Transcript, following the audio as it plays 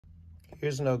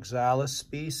Here's an oxalis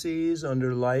species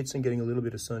under lights and getting a little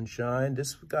bit of sunshine.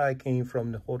 This guy came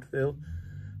from the Hotville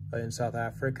in South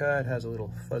Africa. It has a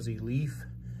little fuzzy leaf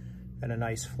and a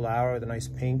nice flower with a nice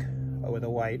pink with a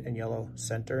white and yellow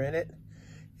center in it.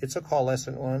 It's a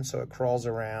caulescent one, so it crawls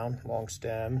around, long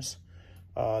stems.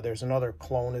 There's another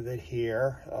clone of it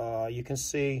here. You can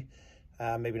see,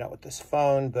 maybe not with this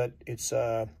phone, but it's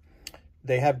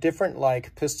they have different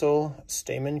like pistil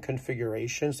stamen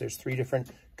configurations. There's 3 different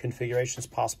configurations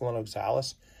possible in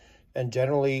oxalis, and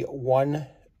generally one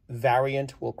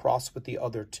variant will cross with the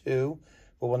other 2,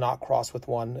 but will not cross with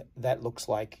one that looks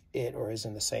like it or is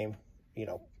in the same,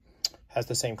 has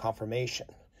the same conformation.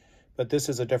 But this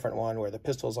is a different one where the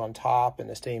pistil's on top and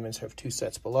the stamens have 2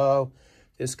 sets below.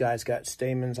 This guy's got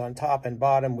stamens on top and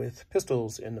bottom with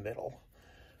pistils in the middle.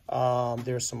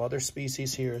 There's some other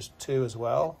species here too as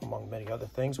well, among many other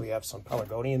things. We have some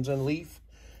pelargoniums in leaf.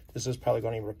 This is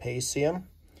Pelargonium rapaceum,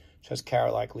 which has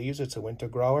carrot-like leaves. It's a winter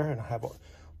grower and have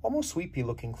almost sweet-pea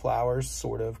looking flowers,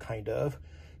 sort of, kind of,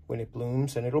 when it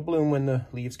blooms. And it'll bloom when the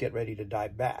leaves get ready to die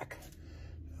back.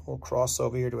 We'll cross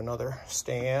over here to another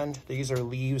stand. These are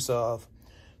leaves of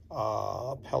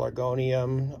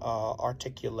Pelargonium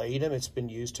articulatum. It's been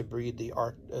used to breed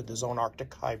the zone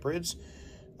Arctic hybrids.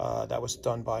 That was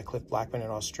done by Cliff Blackman in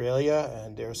Australia,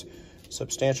 and there's a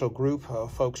substantial group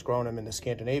of folks growing them in the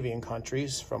Scandinavian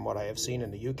countries from what I have seen in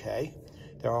the UK.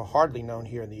 They're hardly known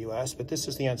here in the US, but this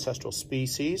is the ancestral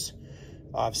species.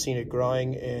 I've seen it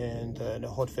growing in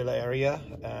the Hotville area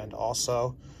and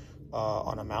also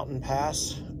on a mountain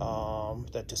pass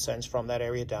that descends from that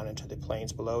area down into the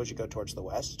plains below as you go towards the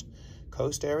west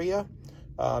coast area.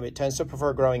 It tends to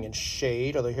prefer growing in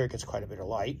shade, although here it gets quite a bit of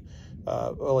light.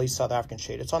 Early South African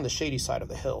shade. It's on the shady side of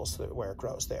the hills where it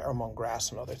grows there, among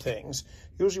grass and other things,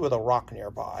 usually with a rock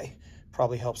nearby.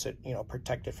 Probably helps it,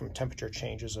 protect it from temperature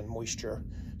changes and moisture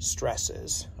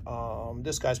stresses.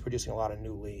 This guy's producing a lot of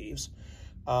new leaves.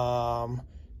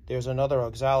 There's another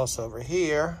oxalis over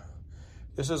here.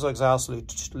 This is Oxalis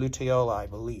luteola, I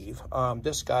believe.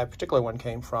 This guy, particular one,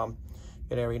 came from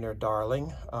an area near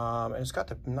Darling, and it's got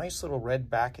the nice little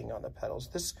red backing on the petals.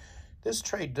 This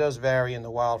trait does vary in the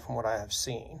wild from what I have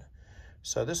seen.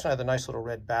 So this one had the nice little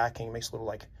red backing, makes a little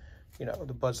like,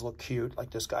 the buds look cute, like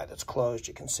this guy that's closed.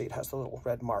 You can see it has the little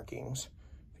red markings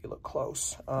if you look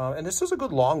close. And this is a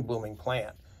good long blooming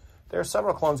plant. There are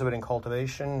several clones of it in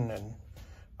cultivation, and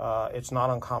it's not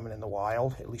uncommon in the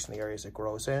wild, at least in the areas it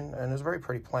grows in, and it's a very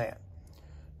pretty plant.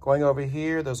 Going over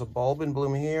here, there's a bulb in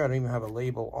bloom here. I don't even have a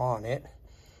label on it.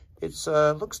 It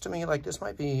looks to me like this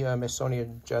might be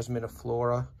Masonia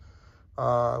jasminiflora,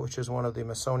 which is one of the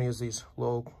Masonias, these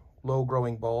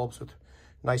low-growing bulbs with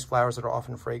nice flowers that are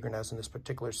often fragrant, as in this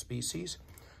particular species.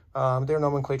 Their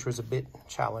nomenclature is a bit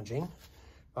challenging,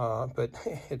 but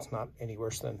it's not any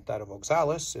worse than that of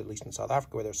oxalis, at least in South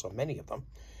Africa, where there's so many of them.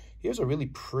 Here's a really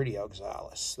pretty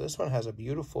oxalis. This one has a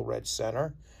beautiful red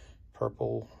center,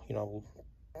 purple,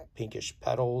 pinkish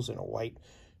petals, and a white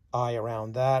eye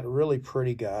around that. Really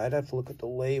pretty guy. I'd have to look at the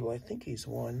label. I think he's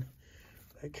one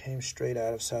that came straight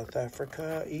out of South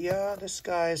Africa. Yeah, this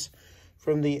guy's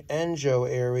from the Enjo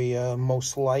area,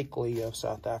 most likely of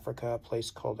South Africa, a place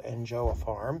called Enjo, a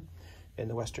farm in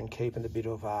the Western Cape in the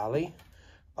Bido Valley.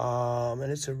 And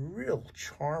it's a real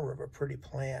charmer of a pretty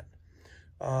plant.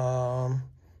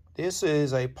 This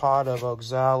is a pot of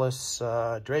oxalis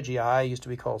dredgii, used to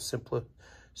be called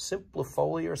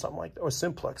simplifolia or something like that, or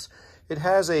simplex. It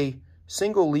has a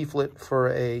single leaflet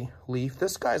for a leaf.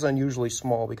 This guy's unusually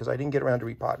small because I didn't get around to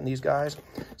repotting these guys,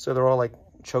 so they're all like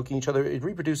choking each other. It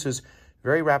reproduces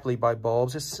very rapidly by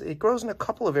bulbs. It grows in a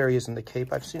couple of areas in the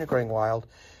Cape. I've seen it growing wild.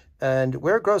 And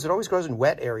where it grows, it always grows in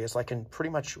wet areas, like in pretty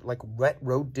much like wet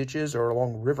road ditches or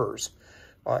along rivers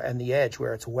and the edge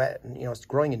where it's wet. And, it's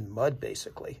growing in mud,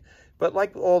 basically. But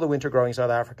like all the winter growing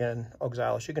South African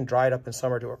oxalis, you can dry it up in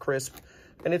summer to a crisp,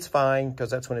 and it's fine because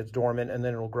that's when it's dormant, and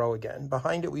then it'll grow again.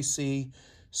 Behind it, we see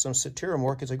some Satyrum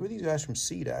orchids. I grew these guys from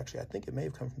seed, actually. I think it may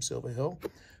have come from Silver Hill.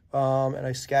 And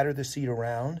I scattered the seed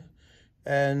around.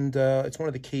 And it's one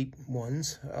of the Cape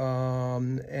ones,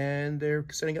 and they're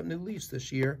setting up new leaves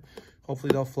this year.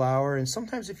 Hopefully they'll flower. And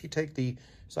sometimes if you take the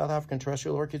South African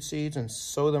terrestrial orchid seeds and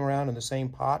sow them around in the same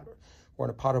pot or in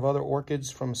a pot of other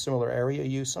orchids from a similar area,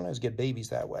 you sometimes get babies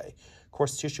that way. Of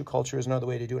course, tissue culture is another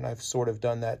way to do it, and I've sort of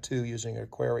done that too using an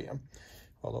aquarium,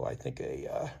 although I think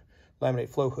a laminate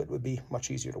flow hood would be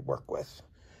much easier to work with.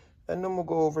 And then we'll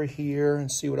go over here and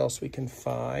see what else we can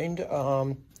find.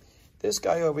 This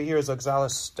guy over here is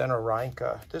Oxalis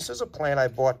stenorhyncha. This is a plant I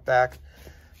bought back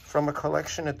from a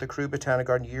collection at the Crew Botanic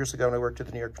Garden years ago when I worked at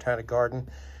the New York Botanic Garden.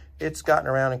 It's gotten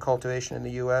around in cultivation in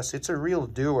the U.S. It's a real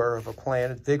doer of a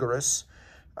plant. It's vigorous.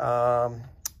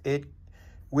 It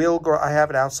will grow. I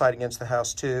have it outside against the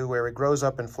house too, where it grows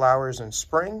up and flowers in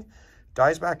spring,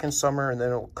 dies back in summer, and then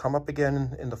it'll come up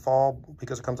again in the fall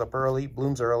because it comes up early,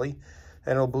 blooms early,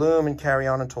 and it'll bloom and carry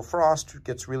on until frost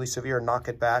gets really severe and knock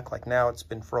it back. Like now it's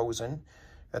been frozen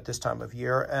at this time of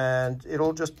year, and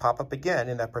it'll just pop up again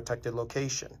in that protected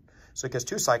location. So it gets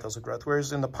 2 cycles of growth,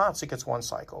 whereas in the pots it gets 1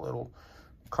 cycle. It'll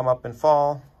come up in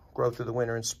fall, grow through the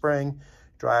winter and spring,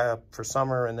 dry up for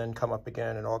summer, and then come up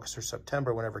again in August or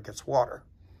September whenever it gets water.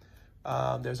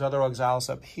 There's other oxalis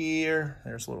up here.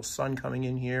 There's a little sun coming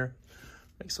in here.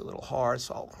 Makes it a little hard,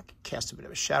 so I'll cast a bit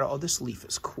of a shadow. Oh, this leaf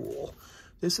is cool.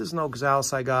 This is an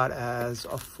oxalis I got as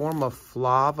a form of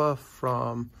flava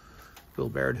from Bill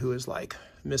Baird, who is like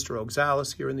Mr.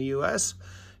 Oxalis here in the U.S.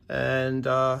 And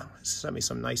sent me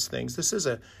some nice things. This is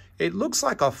it looks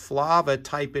like a flava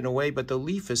type in a way, but the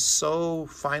leaf is so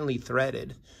finely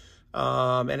threaded.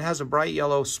 And it has a bright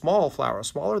yellow small flower,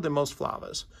 smaller than most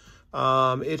flavas.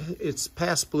 It's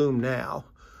past bloom now,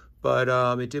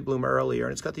 but it did bloom earlier,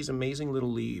 and it's got these amazing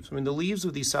little leaves. I mean, the leaves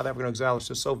of these South African oxalis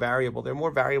are so variable. They're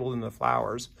more variable than the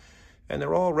flowers, and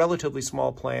they're all relatively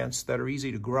small plants that are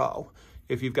easy to grow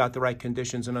if you've got the right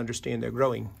conditions and understand their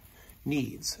growing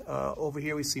needs. Over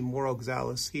here we see more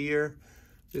oxalis here.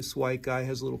 This white guy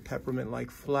has a little peppermint-like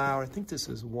flower. I think this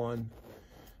is one.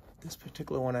 This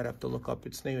particular one I'd have to look up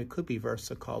its name. It could be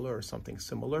versicolor or something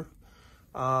similar.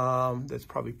 That's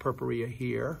probably purpurea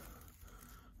here.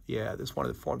 Yeah, this is one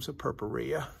of the forms of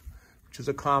purpurea, which is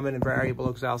a common and variable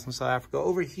oxalis in South Africa.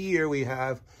 Over here we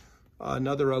have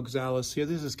another oxalis here.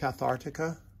 This is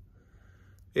cathartica.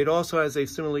 It also has a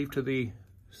similar leaf to the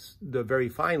very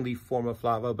fine leaf form of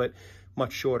flava, but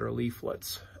much shorter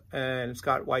leaflets. And it's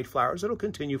got white flowers. It'll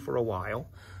continue for a while.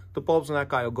 The bulbs in that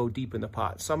guy will go deep in the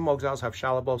pot. Some oxalis have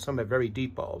shallow bulbs, some have very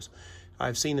deep bulbs.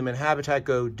 I've seen them in habitat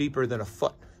go deeper than a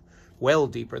foot, well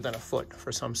deeper than a foot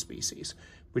for some species,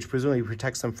 which presumably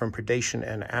protects them from predation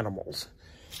and animals.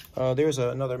 There's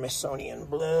another Masonian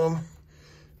bloom.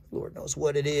 Lord knows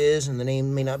what it is, and the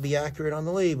name may not be accurate on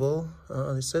the label.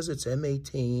 It says it's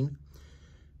M18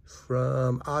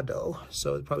 from Ado,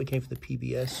 so it probably came from the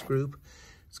PBS group.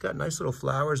 It's got nice little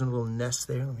flowers and a little nest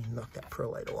there. Let me knock that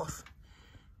perlite off.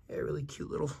 Yeah, really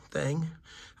cute little thing.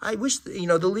 I wish,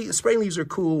 the spring leaves are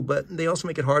cool, but they also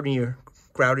make it hard when you're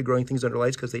crowded growing things under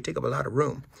lights because they take up a lot of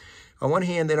room. On one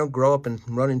hand, they don't grow up and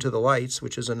run into the lights,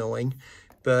 which is annoying,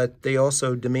 but they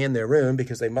also demand their room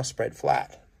because they must spread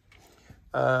flat.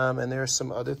 And there's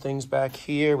some other things back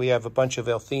here. We have a bunch of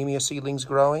Euphemia seedlings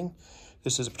growing.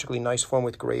 This is a particularly nice form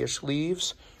with grayish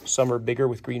leaves. Some are bigger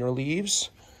with greener leaves.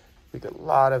 We got a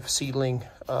lot of seedling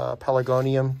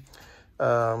pelargonium.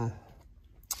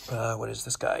 What is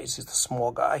this guy? He's the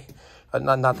small guy.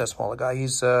 Not that small a guy.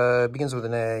 He's begins with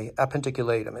an A.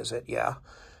 Appenticulatum, is it? Yeah.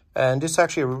 And it's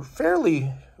actually a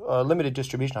fairly limited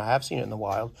distribution. I have seen it in the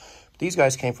wild. These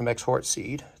guys came from Ex-Hort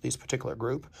seed, this particular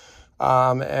group.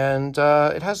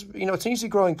 It has, it's an easy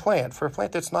growing plant. For a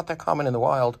plant that's not that common in the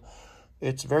wild,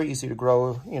 it's very easy to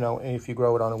grow, if you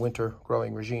grow it on a winter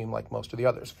growing regime like most of the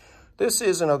others. This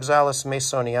is an Oxalis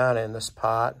masoniana in this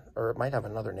pot, or it might have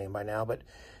another name by now, but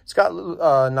it's got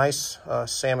nice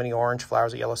salmony orange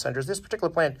flowers at yellow centers. This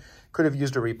particular plant could have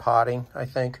used a repotting, I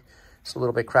think. It's a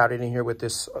little bit crowded in here with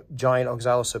this giant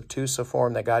Oxalis obtusa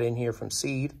form that got in here from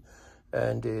seed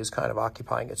and is kind of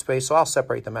occupying its space. So I'll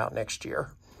separate them out next year.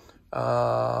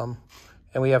 And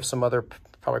we have some other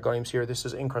pelargoniums here. This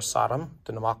is Incrustatum,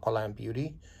 the Namaqualam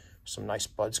beauty. Some nice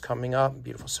buds coming up,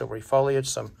 beautiful silvery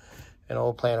foliage, an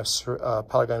old plant of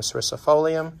Pelargonium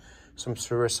cericifolium, some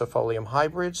cericifolium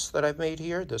hybrids that I've made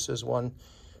here. This is one,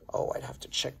 I'd have to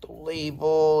check the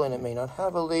label, and it may not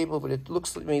have a label, but it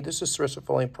looks like me, this is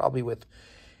cericifolium probably with,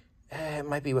 it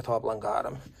might be with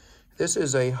oblongatum. This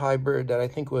is a hybrid that I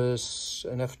think was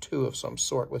an F2 of some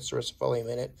sort with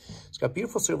cericifolium in it. It's got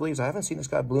beautiful silver leaves. I haven't seen this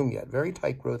guy bloom yet. Very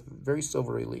tight growth, very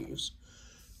silvery leaves.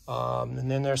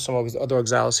 And then there's some of his other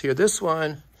oxalis here. This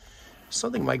one,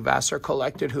 something Mike Vassar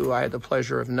collected, who I had the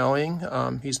pleasure of knowing.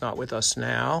 He's not with us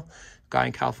now. Guy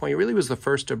in California really was the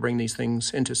first to bring these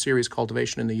things into serious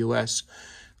cultivation in the U.S.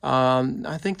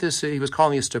 I think he was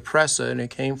calling this depressa, and it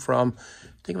came from,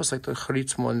 I think it was like the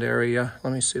Grietsmond area.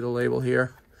 Let me see the label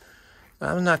here.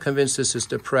 I'm not convinced this is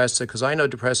depressa, because I know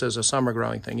depressa is a summer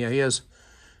growing thing. Yeah, he has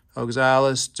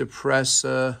oxalis,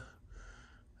 depressa,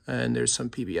 and there's some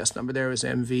PBS number there. It was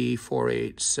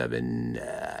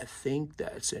MV487, I think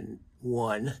that's in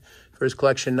 1 for his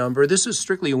collection number. This is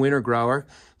strictly a winter grower.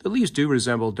 The leaves do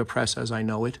resemble depressa as I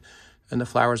know it. and the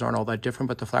flowers aren't all that different,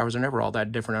 but the flowers are never all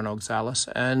that different on oxalis.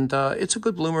 And it's a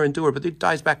good bloomer and doer, but it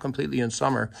dies back completely in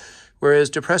summer.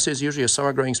 Whereas depressa is usually a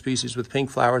summer-growing species with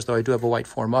pink flowers, though I do have a white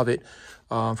form of it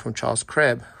from Charles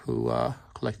Krebs, who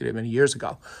collected it many years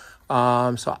ago.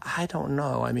 So I don't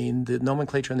know. I mean, the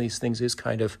nomenclature on these things is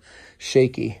kind of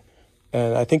shaky.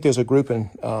 And I think there's a group in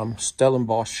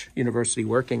Stellenbosch University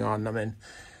working on them, and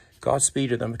Godspeed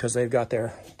to them because they've got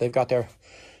their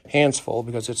hands full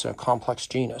because it's a complex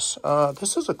genus.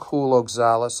 This is a cool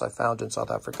oxalis I found in South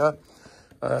Africa.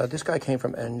 This guy came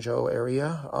from Enjo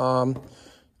area.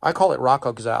 I call it rock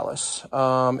oxalis.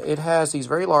 It has these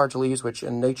very large leaves, which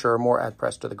in nature are more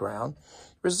adpressed to the ground.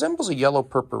 It resembles a yellow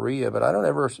purpurea, but none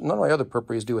of my other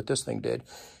purpureas do what this thing did.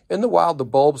 In the wild, the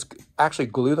bulbs actually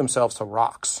glue themselves to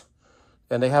rocks,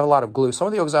 and they have a lot of glue. Some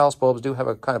of the oxalis bulbs do have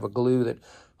a kind of a glue that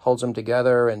holds them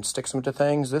together and sticks them to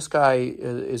things. This guy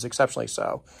is exceptionally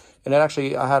so. And it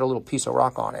actually, I had a little piece of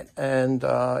rock on it. And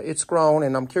it's grown,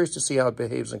 and I'm curious to see how it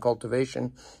behaves in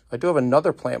cultivation. I do have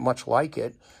another plant much like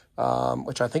it,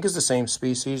 which I think is the same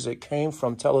species. It came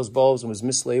from Teller's bulbs and was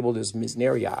mislabeled as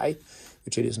Misnerii,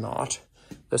 which it is not.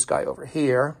 This guy over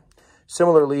here.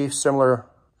 Similar leaf, similar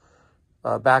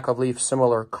back of leaf,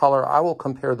 similar color. I will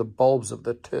compare the bulbs of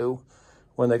the two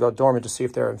when they go dormant to see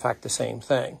if they're in fact the same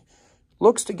thing.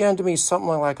 Looks again to me something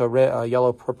like a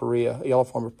yellow purpurea, a yellow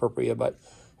form of purpurea, but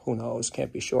who knows?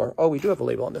 Can't be sure. Oh, we do have a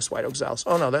label on this white oxalis.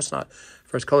 Oh no, that's not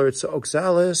first color. It's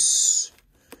oxalis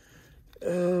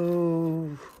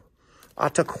Ataquana.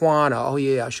 Oh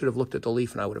yeah, I should have looked at the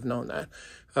leaf and I would have known that.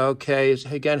 Okay,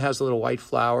 it again has the little white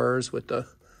flowers with the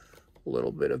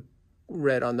little bit of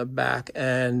red on the back,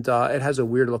 and it has a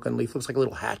weird looking leaf. Looks like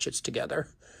little hatchets together.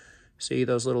 See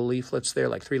those little leaflets there,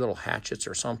 like 3 little hatchets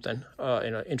or something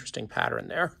in an interesting pattern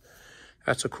there.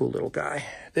 That's a cool little guy.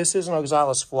 This is an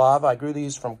oxalis flava. I grew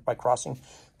these by crossing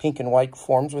pink and white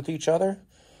forms with each other.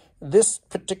 This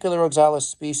particular oxalis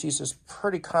species is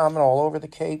pretty common all over the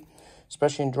Cape,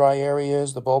 especially in dry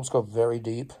areas. The bulbs go very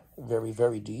deep, very,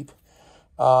 very deep,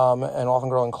 and often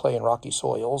grow in clay and rocky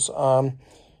soils.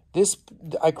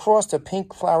 I crossed a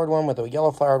pink flowered one with a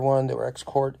yellow flowered one. They were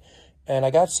ex-court. And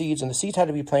I got seeds, and the seeds had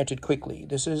to be planted quickly.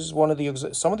 This is some of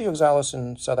the oxalis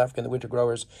in South Africa, the winter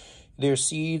growers, their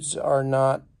seeds are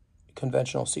not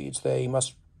conventional seeds. They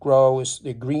must grow,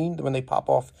 they're green. When they pop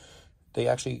off,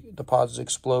 the pods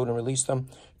explode and release them.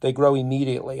 They grow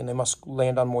immediately, and they must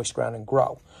land on moist ground and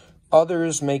grow.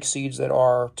 Others make seeds that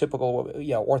are typical,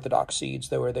 orthodox seeds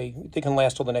where they can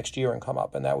last till the next year and come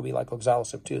up, and that would be like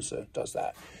oxalis obtusa does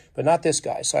that. But not this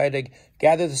guy. So I had to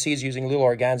gather the seeds using little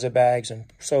organza bags and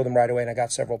sow them right away, and I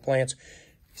got several plants.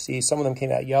 See, some of them came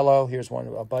out yellow. Here's one,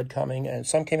 a bud coming, and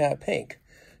some came out pink.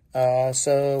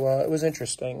 So it was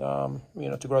interesting,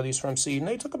 to grow these from seed. And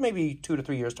they took maybe 2 to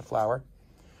 3 years to flower.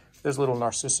 There's a little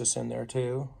narcissus in there,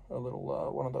 too. A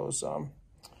little, one of those,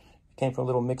 came from a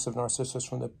little mix of narcissus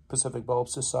from the Pacific Bulb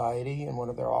Society in one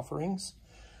of their offerings.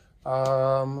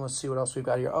 Let's see what else we've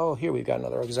got here. Oh, here we've got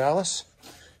another oxalis.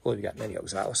 Well, we've got many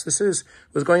oxalis. This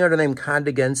was going under the name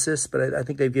Condigensis, but I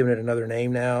think they've given it another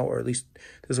name now, or at least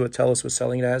this is what Tellus was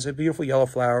selling it as. A beautiful yellow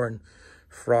flower and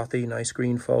frothy, nice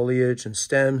green foliage and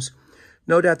stems.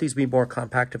 No doubt these would be more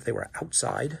compact if they were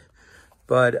outside,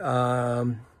 but, if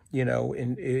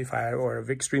I were an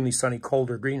extremely sunny,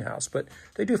 colder greenhouse. But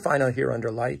they do fine out here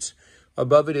under lights.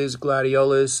 Above it is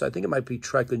gladiolus. I think it might be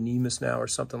trichonemus now or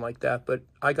something like that, but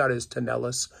I got it as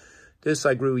tenellus. This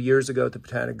I grew years ago at the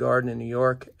Botanic Garden in New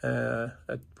York,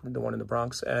 at the one in the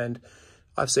Bronx, and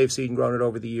I've saved seed and grown it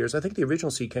over the years. I think the original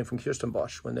seed came from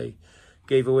Kirstenbosch when they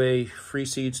gave away free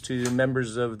seeds to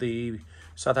members of the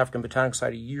South African Botanical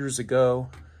Society years ago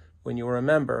when you were a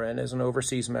member. And as an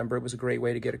overseas member, it was a great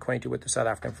way to get acquainted with the South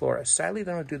African flora. Sadly,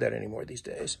 they don't do that anymore these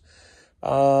days.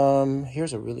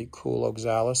 Here's a really cool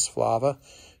oxalis flava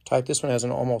type. This one has an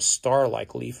almost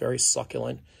star-like leaf, very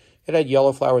succulent. It had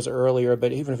yellow flowers earlier,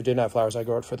 but even if it didn't have flowers, I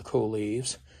grow it for the cool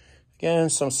leaves. Again,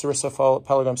 some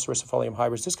pelargonium cericifolium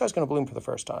hybrids. This guy's going to bloom for the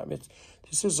first time.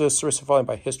 This is a cericifolium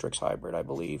by Hystrix hybrid, I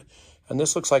believe. And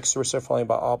this looks like cericifolium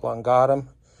by oblongatum,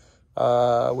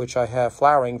 which I have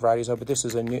flowering varieties of, but this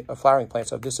is a flowering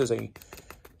plants of. This is a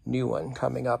new one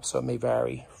coming up, so it may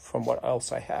vary from what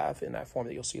else I have in that form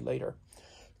that you'll see later.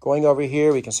 Going over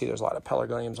here, we can see there's a lot of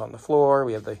pelargoniums on the floor.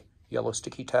 We have the yellow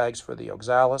sticky tags for the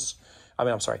oxalis.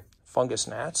 Fungus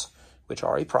gnats, which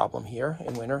are a problem here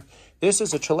in winter. This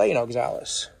is a Chilean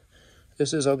oxalis.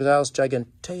 This is Oxalis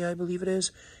gigante, I believe it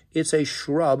is. It's a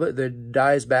shrub that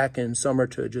dies back in summer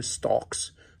to just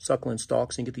stalks, succulent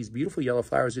stalks, and get these beautiful yellow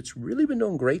flowers. It's really been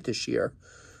doing great this year,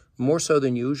 more so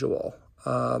than usual,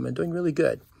 and doing really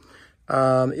good.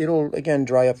 It'll, again,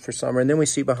 dry up for summer. And then we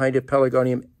see behind it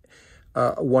Pelargonium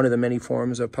one of the many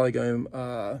forms of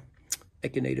Pelargonium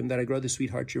echinatum that I grow, the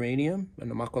sweetheart geranium, an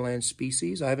Namaqualand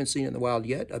species. I haven't seen it in the wild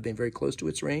yet. I've been very close to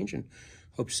its range and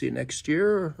hope to see it next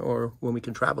year or when we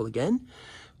can travel again.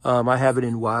 I have it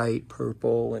in white,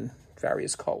 purple, and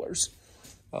various colors.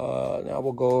 Now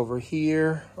we'll go over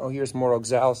here. Oh, here's more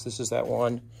oxalis. This is that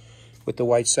one with the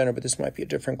white center, but this might be a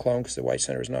different clone because the white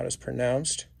center is not as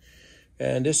pronounced.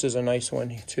 And this is a nice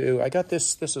one too. I got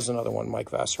this. This is another one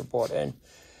Mike Vassar bought in.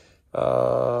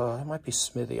 It might be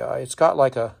Smithy Eye. It's got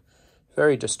like a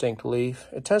very distinct leaf.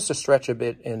 It tends to stretch a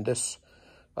bit in this,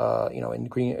 you know, in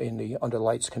green, in the under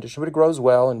lights condition, but it grows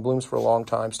well and blooms for a long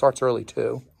time. Starts early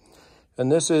too.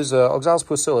 And this is Oxalis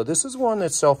pusilla. This is one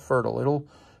that's self-fertile. It'll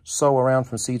sow around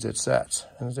from seeds it sets.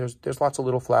 And there's lots of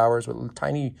little flowers with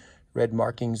tiny red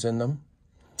markings in them,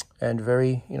 and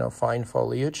very, you know, fine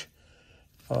foliage.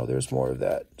 Oh, there's more of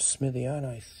that Smithian,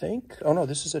 I think. Oh no,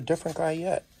 this is a different guy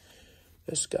yet.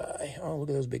 This guy. Oh, look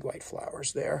at those big white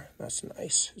flowers there. That's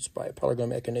nice. It's by a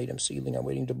Pelargonium echinatum seedling I'm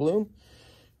waiting to bloom.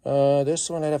 This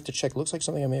one I'd have to check. Looks like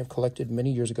something I may have collected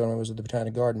many years ago when I was at the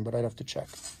Botanic Garden, but I'd have to check.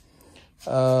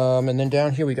 And then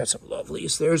down here we got some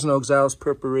lovelies. There's an Oxalis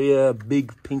purpurea, a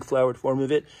big pink flowered form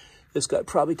of it. This guy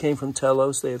probably came from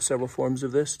Telos. They have several forms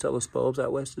of this. Telos bulbs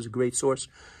out west is a great source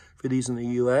for these in the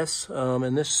U.S.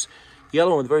 And this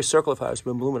yellow one with very circular flowers has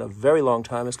been blooming a very long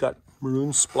time. It's got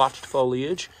maroon splotched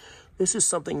foliage. This is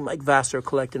something Mike Vassar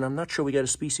collected. I'm not sure we got a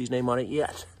species name on it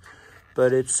yet,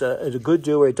 but it's a good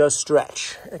doer. It does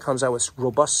stretch. It comes out with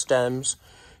robust stems,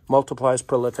 multiplies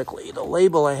prolifically. The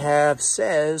label I have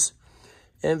says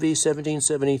MV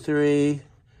 1773,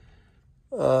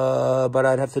 but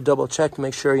I'd have to double check to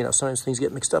make sure. You know, sometimes things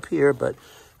get mixed up here, but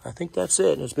I think that's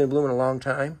it. And it's been blooming a long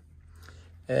time.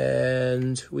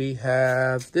 And we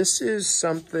have, this is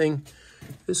something,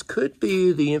 this could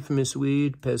be the infamous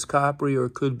weed, Pes capri, or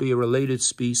it could be a related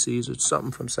species. It's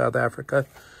something from South Africa.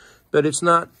 But it's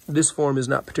not, this form is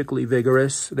not particularly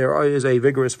vigorous. There is a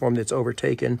vigorous form that's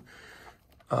overtaken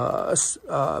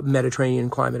Mediterranean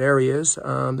climate areas.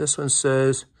 This one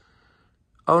says,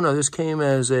 oh no, this came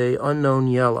as a unknown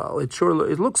yellow. It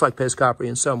looks like Pes capri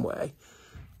in some way,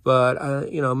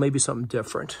 but you know, maybe something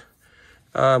different.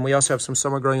 We also have some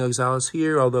summer growing oxalis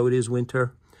here, although it is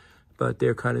winter, but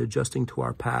they're kind of adjusting to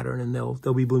our pattern, and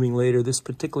they'll be blooming later. This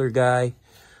particular guy,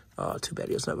 too bad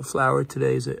he doesn't have a flower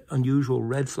today, is an unusual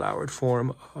red flowered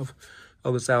form of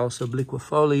Oxalis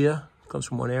obliquifolia. Comes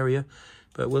from one area,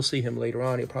 but we'll see him later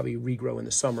on. He'll probably regrow in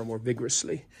the summer more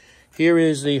vigorously. Here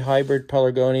is the hybrid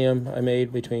pelargonium I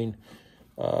made between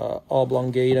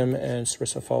oblongatum and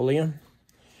spicifolium.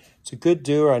 It's a good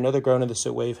doer. I know they're grown in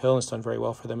the Wave Hill, and it's done very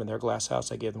well for them in their glass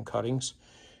house. I gave them cuttings.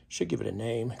 Should give it a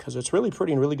name because it's really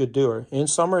pretty and really good doer. In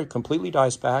summer, it completely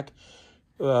dies back,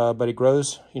 but it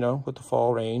grows, you know, with the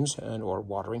fall rains or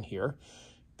watering here.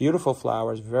 Beautiful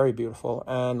flowers, very beautiful,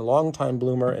 and long time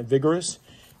bloomer and vigorous,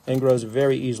 and grows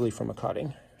very easily from a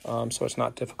cutting, so it's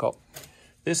not difficult.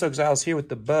 This oxalis here with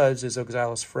the buds is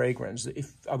Oxalis fragrans.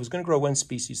 If I was going to grow one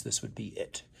species, this would be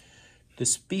it. The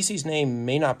species name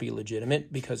may not be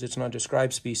legitimate because it's an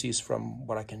undescribed species from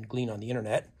what I can glean on the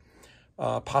internet,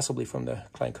 possibly from the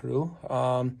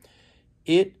Clancaroo.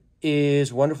 It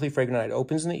is wonderfully fragrant. It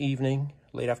opens in the evening,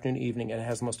 late afternoon, evening, and it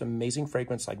has the most amazing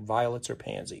fragrance like violets or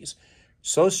pansies.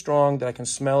 So strong that I can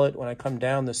smell it when I come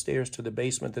down the stairs to the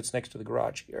basement that's next to the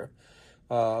garage here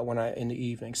in the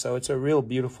evening. So it's a real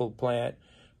beautiful plant,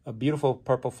 a beautiful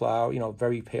purple flower, you know,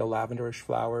 very pale lavenderish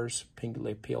flowers,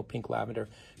 pale pink lavender,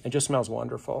 and just smells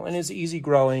wonderful. And it's easy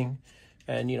growing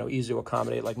and, you know, easy to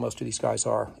accommodate like most of these guys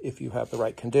are if you have the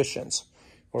right conditions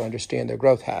or understand their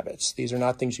growth habits. These are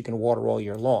not things you can water all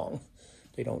year long.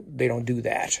 They don't do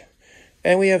that.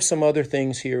 And we have some other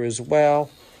things here as well.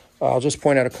 I'll just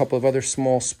point out a couple of other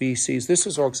small species. This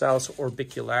is Oxalis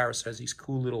orbicularis. It has these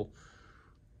cool little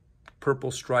purple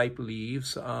striped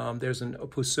leaves. There's a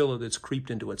pusilla that's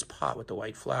creeped into its pot with the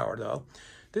white flower, though.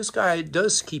 This guy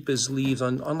does keep his leaves,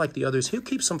 unlike the others. He'll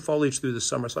keep some foliage through the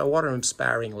summer, so I water him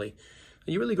sparingly.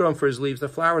 And you really grow him for his leaves. The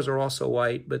flowers are also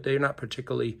white, but they're not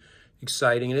particularly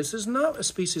exciting. And this is not a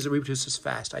species that reproduces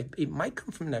fast. It might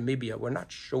come from Namibia. We're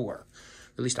not sure.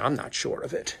 At least I'm not sure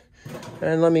of it.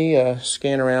 And let me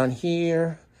scan around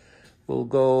here. We'll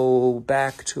go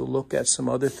back to look at some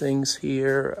other things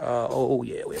here. Oh,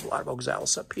 yeah, we have a lot of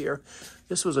oxalis up here.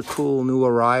 This was a cool new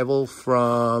arrival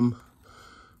from,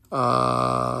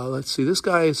 let's see, this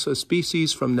guy is a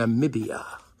species from Namibia.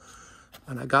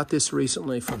 And I got this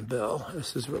recently from Bill.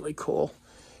 This is really cool.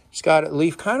 It's got a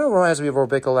leaf, kind of reminds me of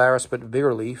orbicularis, but a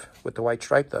bigger leaf with the white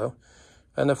stripe, though.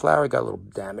 And the flower got a little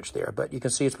damage there, but you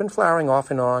can see it's been flowering off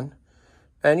and on.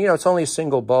 And, you know, it's only a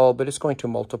single bulb, but it's going to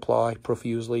multiply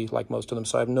profusely like most of them.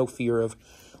 So I have no fear of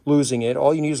losing it.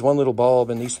 All you need is one little bulb,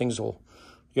 and these things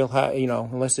you'll have, you know,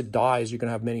 unless it dies, you're going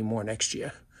to have many more next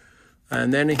year.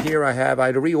 And then here I had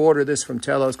to reorder this from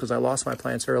Telos because I lost my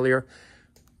plants earlier.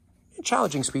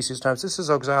 Challenging species times. This is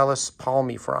Oxalis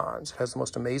palmifrons. It has the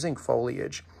most amazing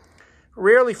foliage.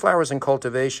 Rarely flowers in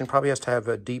cultivation. Probably has to have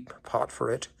a deep pot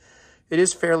for it. It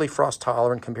is fairly frost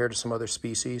tolerant compared to some other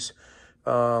species.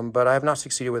 But I have not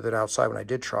succeeded with it outside when I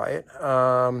did try it,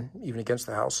 even against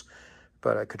the house.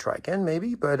 But I could try again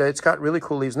maybe. But it's got really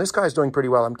cool leaves. And this guy's doing pretty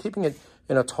well. I'm keeping it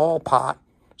in a tall pot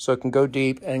so it can go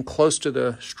deep and close to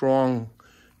the strong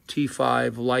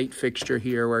T5 light fixture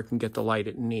here where it can get the light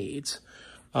it needs.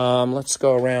 Let's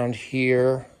go around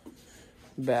here.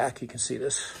 Back, you can see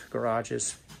this garage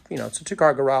is, you know, it's a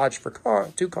two-car garage for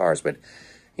two cars, but,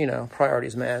 you know,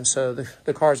 priorities, man. So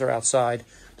the cars are outside,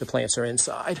 the plants are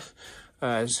inside,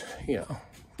 as, you know,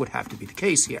 would have to be the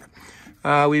case here.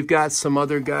 We've got some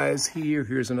other guys here.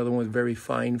 Here's another one with very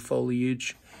fine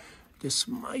foliage. This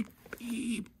might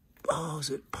be, oh, is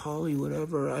it poly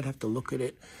whatever? I'd have to look at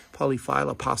it.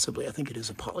 Polyphylla, possibly. I think it is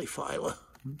a polyphylla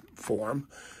form.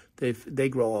 They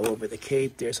grow all over the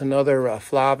Cape. There's another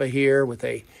flava here with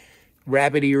a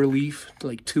rabbit ear leaf,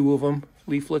 like 2 of them,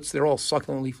 leaflets. They're all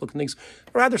succulent leaf-looking things.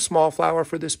 A rather small flower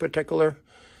for this particular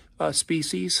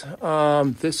species.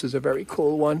 This is a very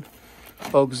cool one.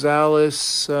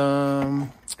 Oxalis.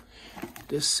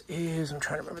 This is, I'm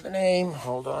trying to remember the name.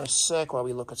 Hold on a sec while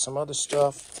we look at some other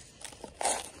stuff.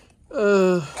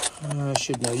 I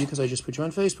should know you because I just put you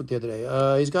on Facebook the other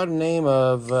day. He's got a name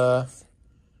of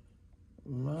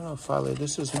monophylla.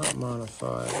 This is not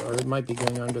monophylla, or it might be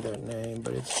going under that name,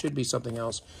 but it should be something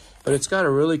else. But it's got a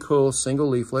really cool single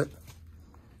leaflet.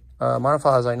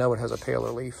 Monophylla, as I know, it has a paler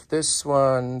leaf. This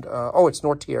one, oh, it's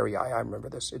Nortierii. I remember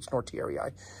this. It's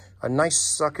Nortierii. A nice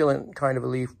succulent kind of a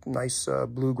leaf, nice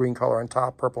blue-green color on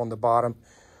top, purple on the bottom.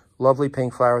 Lovely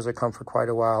pink flowers that come for quite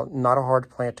a while. Not a hard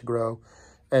plant to grow,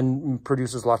 and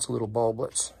produces lots of little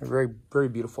bulblets. A very, very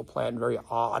beautiful plant, very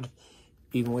odd,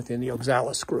 even within the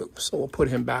Oxalis group. So we'll put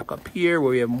him back up here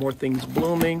where we have more things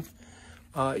blooming.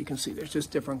 You can see there's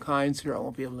just different kinds here. I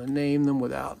won't be able to name them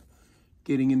without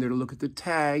getting in there to look at the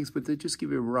tags, but they just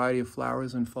give you a variety of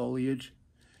flowers and foliage.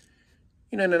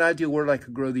 You know, in an ideal world, I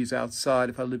could grow these outside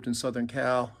if I lived in Southern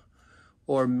Cal,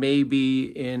 or maybe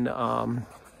in a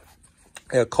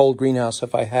cold greenhouse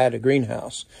if I had a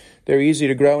greenhouse. They're easy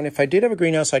to grow, and if I did have a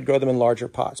greenhouse, I'd grow them in larger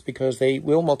pots because they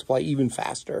will multiply even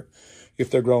faster if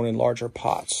they're grown in larger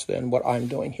pots than what I'm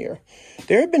doing here.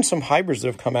 There have been some hybrids that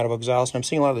have come out of Oxalis, and I'm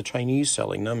seeing a lot of the Chinese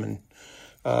selling them.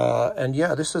 And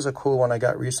yeah, this is a cool one I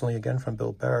got recently, again, from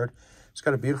Bill Barrett. It's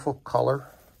got a beautiful color,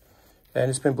 and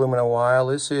it's been blooming a while.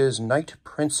 This is Night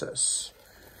Princess.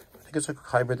 I think it's a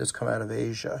hybrid that's come out of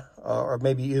Asia, or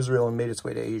maybe Israel and made its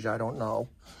way to Asia. I don't know.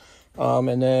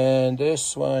 And then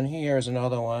this one here is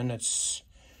another one. It's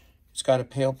got a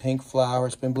pale pink flower.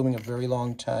 It's been blooming a very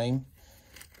long time.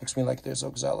 Looks to me like there's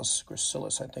Oxalis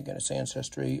gracilis, I think, in its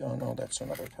ancestry. Oh, no, that's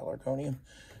another pelargonium.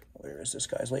 Where is this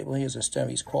guy's label? He has a stem.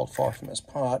 He's crawled far from his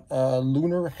pot.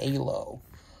 Lunar Halo.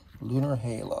 Lunar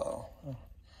Halo.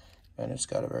 And it's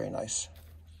got a very nice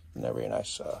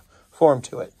form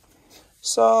to it.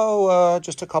 So,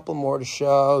 just a couple more to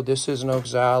show. This is an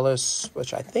Oxalis,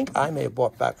 which I think I may have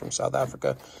bought back from South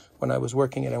Africa when I was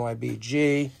working at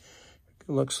NYBG. It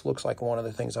looks like one of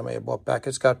the things I may have bought back.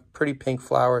 It's got pretty pink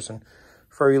flowers and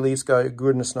furry leaves.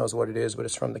 Goodness knows what it is, but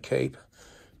it's from the Cape.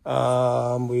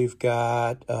 We've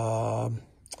got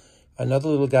another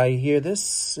little guy here.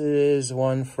 This is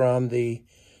one from the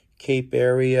Cape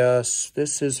area.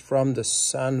 This is from the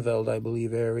Sandveld, I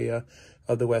believe, area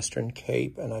of the Western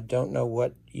Cape. And I don't know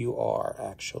what you are,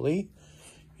 actually,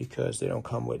 because they don't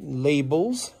come with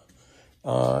labels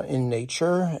in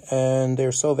nature. And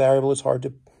they're so variable, it's hard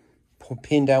to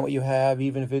pin down what you have,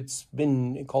 even if it's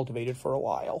been cultivated for a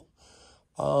while.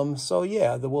 So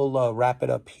yeah, we'll wrap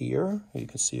it up here. You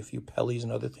can see a few pellies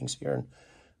and other things here, and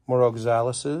more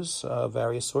Oxalises,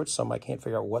 various sorts. Some I can't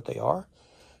figure out what they are.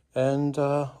 And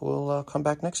we'll come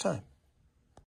back next time.